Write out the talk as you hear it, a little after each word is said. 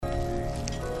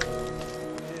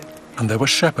and there were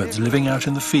shepherds living out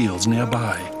in the fields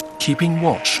nearby, keeping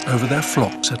watch over their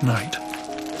flocks at night.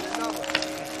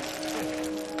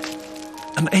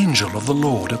 An angel of the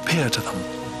Lord appeared to them,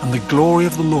 and the glory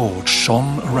of the Lord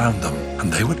shone around them,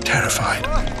 and they were terrified.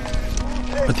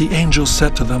 But the angel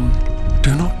said to them,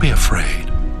 "Do not be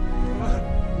afraid.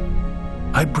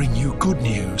 I bring you good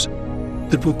news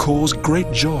that will cause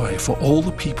great joy for all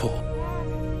the people.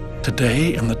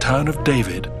 Today in the town of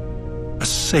David, a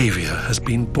Savior has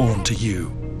been born to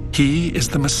you. He is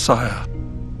the Messiah,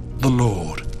 the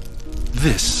Lord.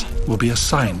 This will be a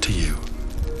sign to you.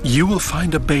 You will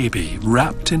find a baby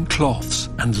wrapped in cloths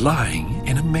and lying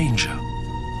in a manger."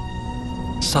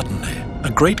 Suddenly,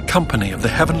 a great company of the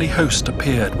heavenly host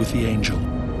appeared with the angel,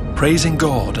 praising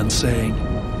God and saying,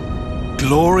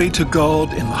 "Glory to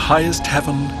God in the highest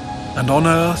heaven, and on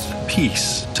earth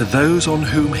peace to those on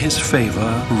whom his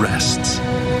favor rests."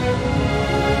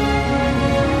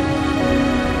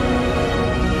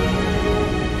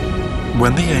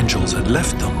 When the angels had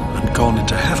left them and gone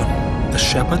into heaven, the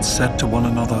shepherds said to one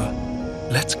another,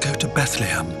 "Let's go to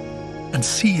Bethlehem and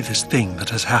see this thing that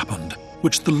has happened,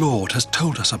 which the Lord has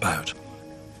told us about."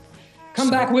 Come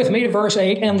back with me to verse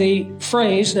 8 and the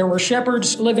phrase, "There were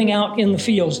shepherds living out in the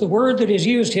fields." The word that is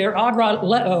used here,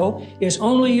 agraleo, is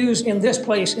only used in this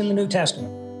place in the New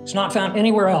Testament. It's not found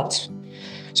anywhere else.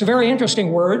 It's a very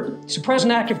interesting word. It's a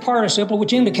present active participle,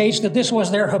 which indicates that this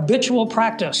was their habitual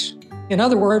practice. In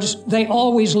other words, they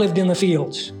always lived in the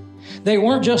fields. They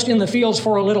weren't just in the fields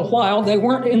for a little while. They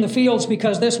weren't in the fields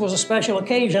because this was a special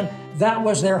occasion. That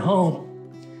was their home.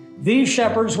 These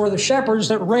shepherds were the shepherds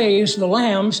that raised the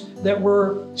lambs that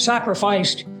were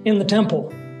sacrificed in the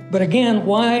temple. But again,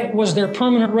 why was their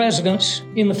permanent residence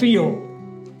in the field?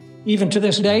 Even to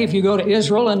this day, if you go to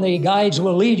Israel, and the guides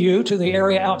will lead you to the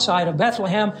area outside of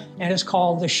Bethlehem, and it's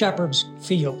called the Shepherd's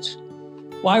Fields.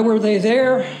 Why were they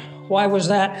there? Why was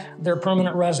that their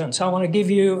permanent residence? I want to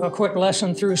give you a quick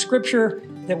lesson through Scripture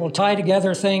that will tie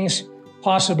together things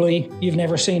possibly you've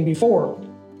never seen before.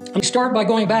 Let me start by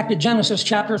going back to Genesis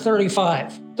chapter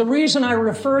 35. The reason I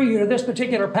refer you to this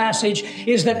particular passage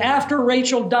is that after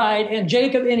Rachel died and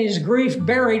Jacob in his grief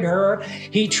buried her,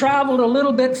 he traveled a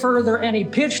little bit further and he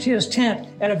pitched his tent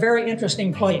at a very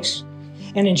interesting place.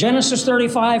 And in Genesis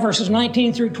 35, verses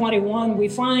 19 through 21, we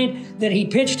find that he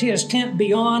pitched his tent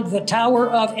beyond the Tower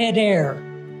of Eder.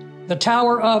 The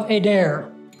Tower of Eder.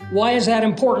 Why is that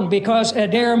important? Because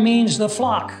Eder means the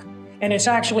flock. And it's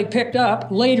actually picked up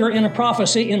later in a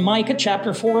prophecy in Micah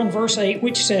chapter 4 and verse 8,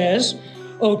 which says,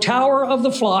 "O tower of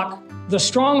the flock, the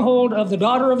stronghold of the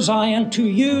daughter of Zion, to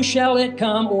you shall it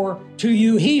come," or "to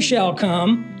you he shall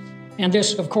come." And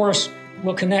this, of course,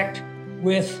 will connect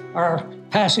with our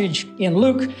passage in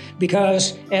Luke,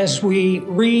 because as we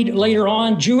read later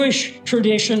on, Jewish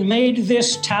tradition made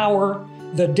this tower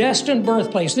the destined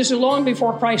birthplace. This is long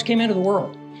before Christ came into the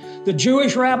world. The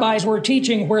Jewish rabbis were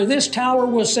teaching where this tower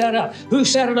was set up. Who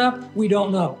set it up? We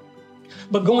don't know.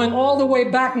 But going all the way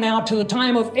back now to the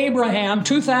time of Abraham,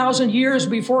 2,000 years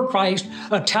before Christ,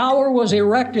 a tower was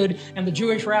erected, and the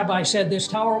Jewish rabbi said this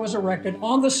tower was erected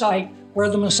on the site where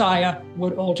the Messiah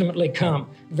would ultimately come.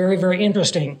 Very, very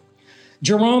interesting.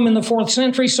 Jerome in the 4th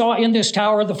century saw in this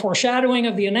tower the foreshadowing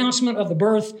of the announcement of the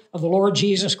birth of the Lord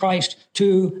Jesus Christ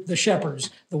to the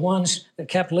shepherds, the ones that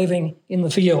kept living in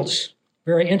the fields.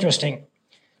 Very interesting.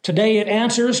 Today it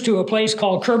answers to a place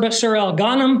called Khirbet Ser El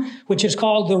Ghanem, which is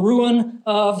called the ruin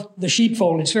of the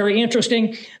sheepfold. It's very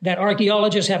interesting that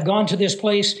archaeologists have gone to this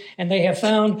place and they have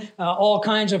found all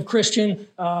kinds of Christian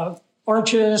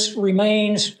arches,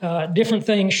 remains, different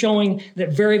things showing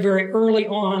that very, very early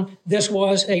on, this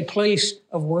was a place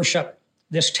of worship,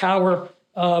 this Tower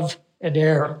of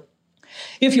Eder.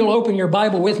 If you'll open your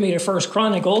Bible with me to 1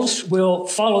 Chronicles, we'll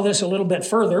follow this a little bit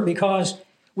further because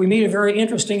we meet a very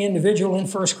interesting individual in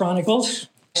 1 Chronicles.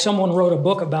 Someone wrote a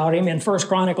book about him in 1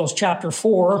 Chronicles chapter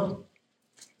 4.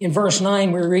 In verse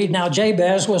 9, we read, "Now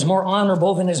Jabez was more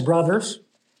honorable than his brothers.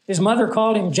 His mother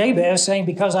called him Jabez, saying,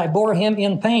 because I bore him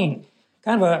in pain."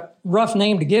 Kind of a rough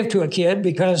name to give to a kid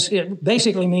because it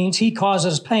basically means he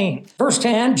causes pain. Verse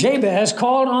 10, "Jabez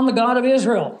called on the God of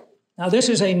Israel." Now this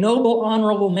is a noble,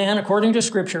 honorable man according to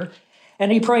Scripture.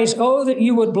 And he prays, "Oh, that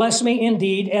you would bless me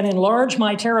indeed and enlarge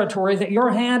my territory, that your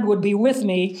hand would be with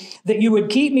me, that you would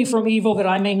keep me from evil, that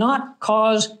I may not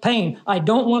cause pain." I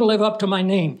don't want to live up to my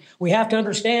name. We have to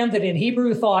understand that in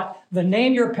Hebrew thought, the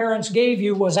name your parents gave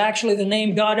you was actually the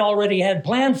name God already had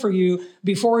planned for you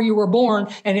before you were born,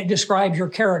 and it described your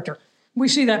character. We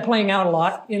see that playing out a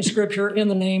lot in Scripture in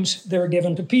the names that are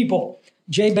given to people.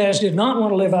 Jabez did not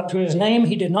want to live up to his name.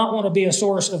 He did not want to be a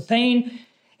source of pain.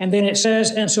 And then it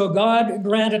says, and so God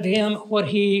granted him what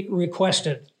he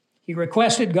requested. He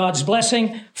requested God's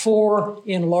blessing for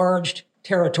enlarged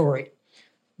territory.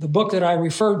 The book that I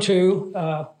referred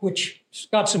to, which has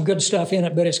got some good stuff in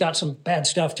it, but it's got some bad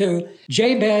stuff too.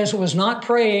 Jabez was not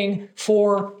praying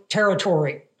for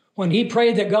territory. When he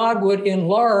prayed that God would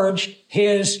enlarge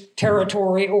his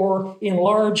territory or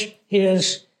enlarge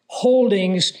his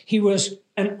holdings, he was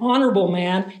an honorable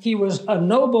man. He was a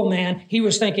noble man. He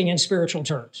was thinking in spiritual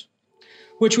terms.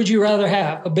 Which would you rather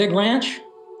have, a big ranch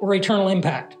or eternal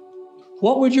impact?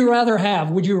 What would you rather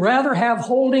have? Would you rather have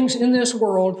holdings in this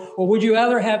world, or would you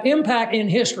rather have impact in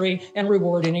history and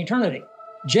reward in eternity?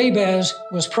 Jabez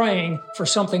was praying for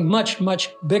something much, much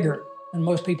bigger than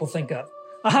most people think of.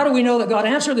 How do we know that God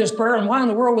answered this prayer, and why in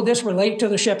the world would this relate to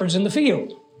the shepherds in the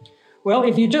field? Well,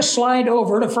 if you just slide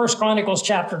over to 1 Chronicles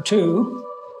chapter 2,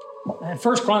 and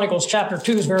 1 Chronicles chapter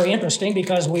 2 is very interesting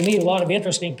because we meet a lot of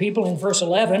interesting people. In verse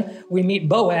 11, we meet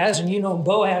Boaz, and you know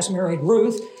Boaz married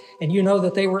Ruth, and you know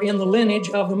that they were in the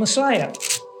lineage of the Messiah.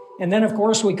 And then, of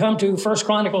course, we come to 1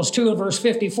 Chronicles 2 and verse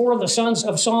 54. The sons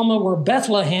of Salma were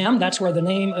Bethlehem. That's where the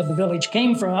name of the village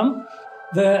came from.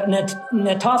 The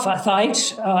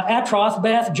Netophathites, Atroth,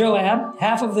 Beth, Joab,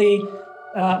 half of the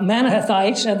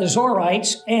Manahathites and the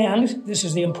Zorites, and, this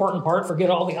is the important part,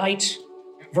 forget all the ites,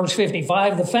 verse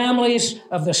 55, the families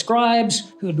of the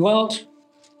scribes who dwelt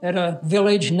at a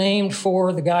village named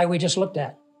for the guy we just looked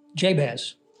at,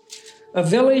 Jabez. A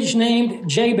village named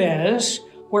Jabez,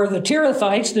 where the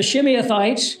Tirathites, the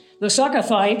Shimeathites, the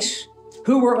Succothites,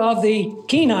 who were of the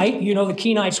Kenite, you know the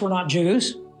Kenites were not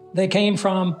Jews. They came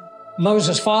from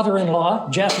Moses' father-in-law,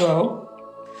 Jethro,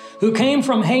 who came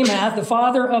from Hamath, the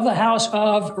father of the house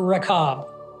of Rechab.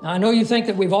 Now, I know you think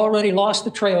that we've already lost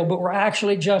the trail, but we're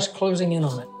actually just closing in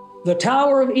on it. The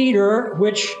Tower of Eder,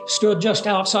 which stood just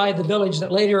outside the village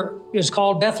that later is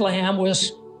called Bethlehem,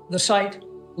 was the site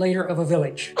later of a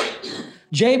village.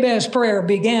 Jabez's prayer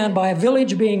began by a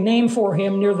village being named for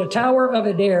him near the Tower of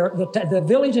Eder. The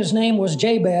village's name was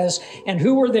Jabez, and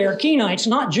who were there? Kenites,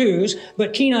 not Jews,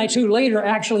 but Kenites who later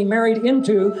actually married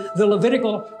into the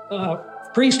Levitical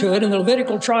priesthood and the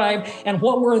Levitical tribe. And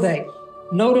what were they?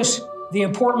 Notice the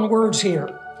important words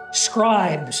here.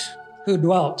 Scribes who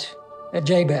dwelt at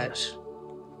Jabez.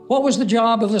 What was the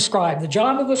job of the scribe? The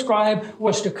job of the scribe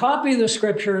was to copy the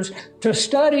scriptures, to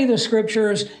study the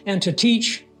scriptures, and to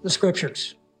teach the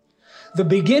scriptures. The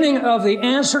beginning of the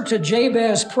answer to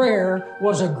Jabez's prayer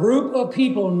was a group of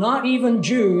people, not even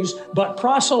Jews, but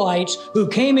proselytes who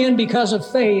came in because of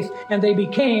faith, and they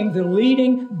became the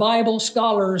leading Bible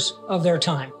scholars of their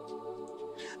time.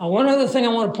 Now, one other thing I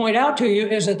want to point out to you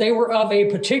is that they were of a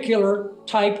particular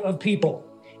type of people.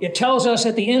 It tells us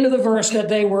at the end of the verse that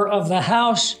they were of the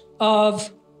house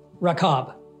of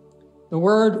Rechab. The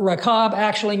word Rechab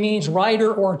actually means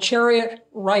rider or chariot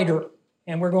rider.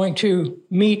 And we're going to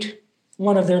meet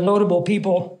one of their notable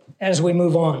people as we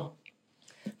move on.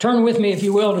 Turn with me, if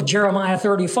you will, to Jeremiah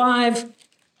 35,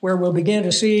 where we'll begin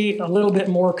to see a little bit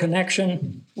more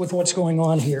connection with what's going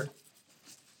on here.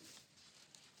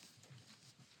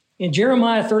 In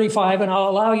Jeremiah 35, and I'll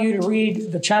allow you to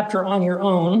read the chapter on your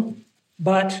own,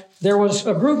 but there was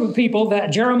a group of people that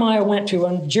Jeremiah went to,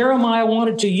 and Jeremiah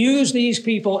wanted to use these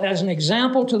people as an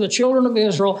example to the children of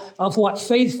Israel of what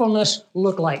faithfulness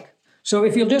looked like. So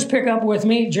if you'll just pick up with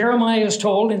me, Jeremiah is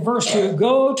told in verse 2,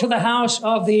 go to the house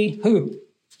of the who?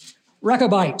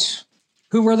 Rechabites.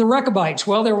 Who were the Rechabites?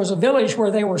 Well, there was a village where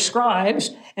they were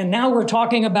scribes, and now we're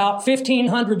talking about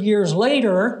 1,500 years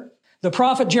later. The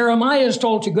prophet Jeremiah is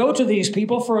told to go to these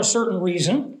people for a certain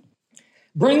reason,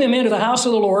 bring them into the house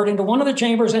of the Lord, into one of the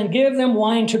chambers, and give them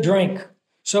wine to drink.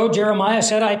 So Jeremiah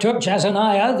said, I took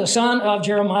Jezaniah, the son of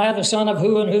Jeremiah, the son of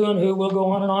who and who and who, will go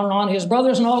on and on and on, his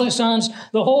brothers and all his sons,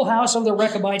 the whole house of the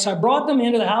Rechabites. I brought them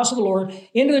into the house of the Lord,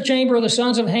 into the chamber of the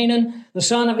sons of Hanan, the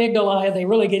son of Igdaliah. They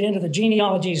really get into the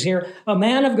genealogies here. A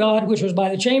man of God, which was by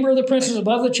the chamber of the princes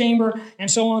above the chamber,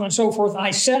 and so on and so forth. I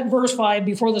set, verse 5,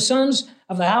 before the sons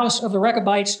of the house of the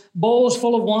Rechabites, bowls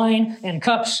full of wine and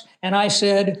cups, and I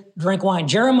said, drink wine.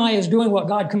 Jeremiah is doing what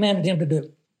God commanded him to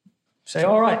do. Say,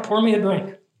 all right, pour me a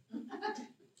drink.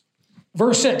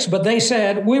 Verse 6, but they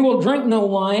said, we will drink no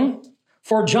wine,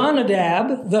 for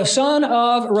Jonadab, the son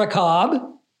of Rechab,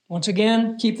 once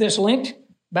again, keep this linked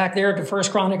back there to 1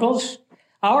 Chronicles,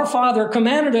 our father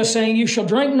commanded us, saying, you shall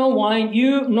drink no wine,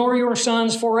 you nor your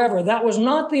sons forever. That was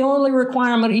not the only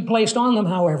requirement he placed on them,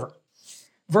 however.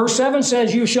 Verse 7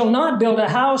 says, you shall not build a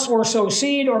house or sow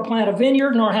seed or plant a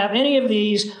vineyard, nor have any of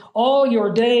these. All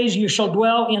your days you shall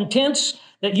dwell in tents,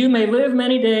 that you may live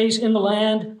many days in the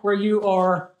land where you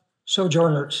are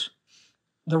sojourners.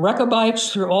 The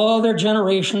Rechabites, through all their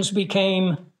generations,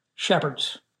 became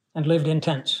shepherds and lived in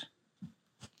tents.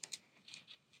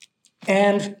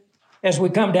 And as we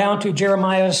come down to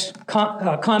Jeremiah's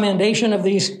commendation of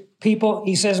these people,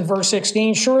 he says in verse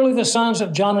 16, surely the sons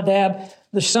of Jonadab,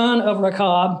 the son of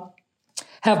Rechab,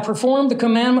 have performed the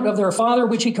commandment of their father,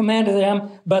 which he commanded them.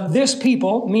 But this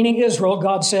people, meaning Israel,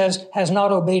 God says, has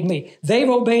not obeyed me. They've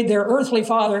obeyed their earthly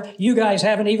father. You guys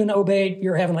haven't even obeyed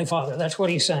your heavenly father. That's what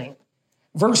he's saying.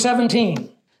 Verse 17,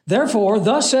 therefore,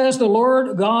 thus says the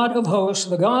Lord God of hosts,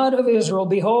 the God of Israel,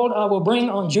 behold, I will bring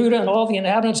on Judah and all the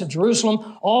inhabitants of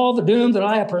Jerusalem all the doom that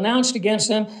I have pronounced against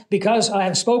them, because I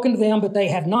have spoken to them, but they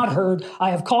have not heard. I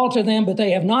have called to them, but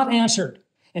they have not answered.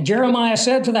 And Jeremiah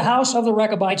said to the house of the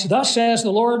Rechabites, thus says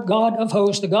the Lord God of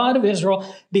hosts, the God of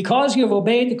Israel, because you have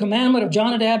obeyed the commandment of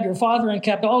Jonadab your father and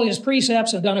kept all his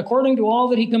precepts and done according to all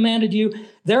that he commanded you,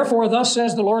 therefore thus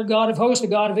says the Lord God of hosts,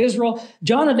 the God of Israel,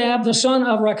 Jonadab the son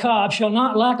of Rechab shall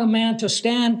not lack a man to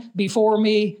stand before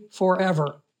me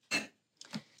forever.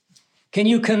 Can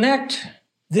you connect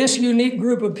this unique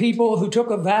group of people who took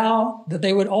a vow that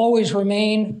they would always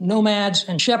remain nomads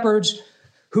and shepherds,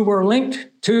 who were linked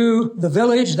to the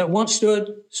village that once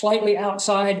stood slightly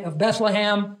outside of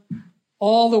Bethlehem,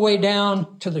 all the way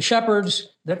down to the shepherds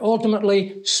that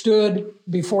ultimately stood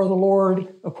before the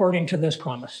Lord according to this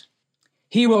promise?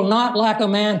 He will not lack a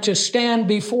man to stand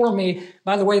before me.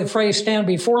 By the way, the phrase stand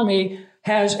before me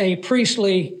has a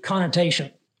priestly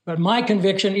connotation. But my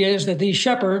conviction is that these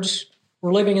shepherds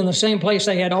were living in the same place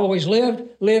they had always lived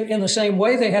in the same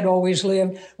way they had always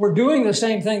lived, were doing the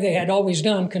same thing they had always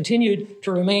done, continued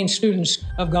to remain students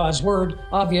of God's word,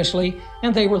 obviously,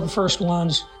 and they were the first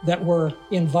ones that were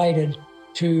invited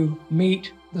to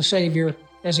meet the Savior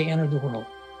as he entered the world.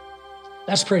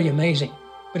 That's pretty amazing,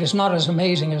 but it's not as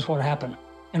amazing as what happened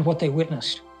and what they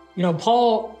witnessed. You know,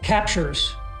 Paul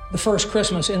captures the first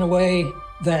Christmas in a way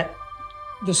that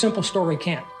the simple story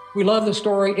can't. We love the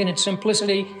story in its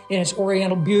simplicity, in its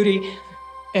oriental beauty,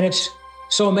 and it's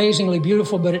so amazingly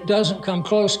beautiful, but it doesn't come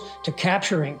close to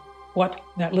capturing what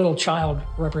that little child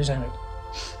represented.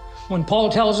 When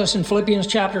Paul tells us in Philippians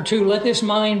chapter 2, let this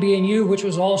mind be in you, which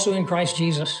was also in Christ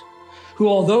Jesus, who,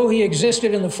 although he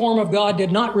existed in the form of God,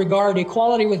 did not regard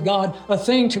equality with God a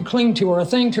thing to cling to or a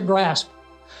thing to grasp.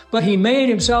 But he made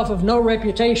himself of no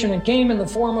reputation and came in the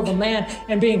form of a man,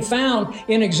 and being found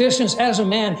in existence as a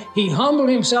man, he humbled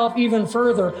himself even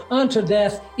further unto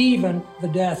death, even the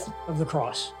death of the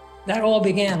cross. That all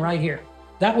began right here.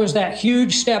 That was that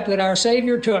huge step that our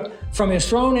Savior took from his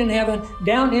throne in heaven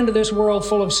down into this world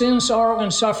full of sin, sorrow,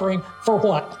 and suffering. For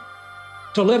what?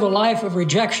 To live a life of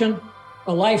rejection,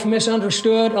 a life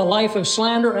misunderstood, a life of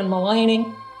slander and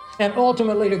maligning, and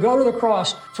ultimately to go to the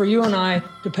cross for you and I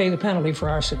to pay the penalty for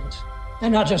our sins.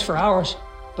 And not just for ours,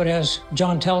 but as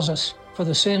John tells us, for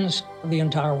the sins of the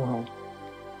entire world.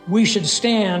 We should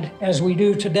stand as we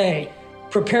do today,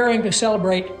 preparing to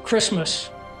celebrate Christmas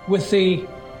with the,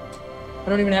 I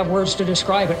don't even have words to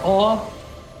describe it, awe,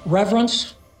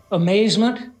 reverence,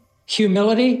 amazement,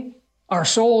 humility. Our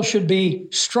soul should be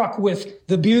struck with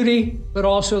the beauty, but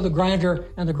also the grandeur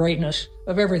and the greatness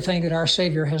of everything that our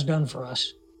Savior has done for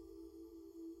us.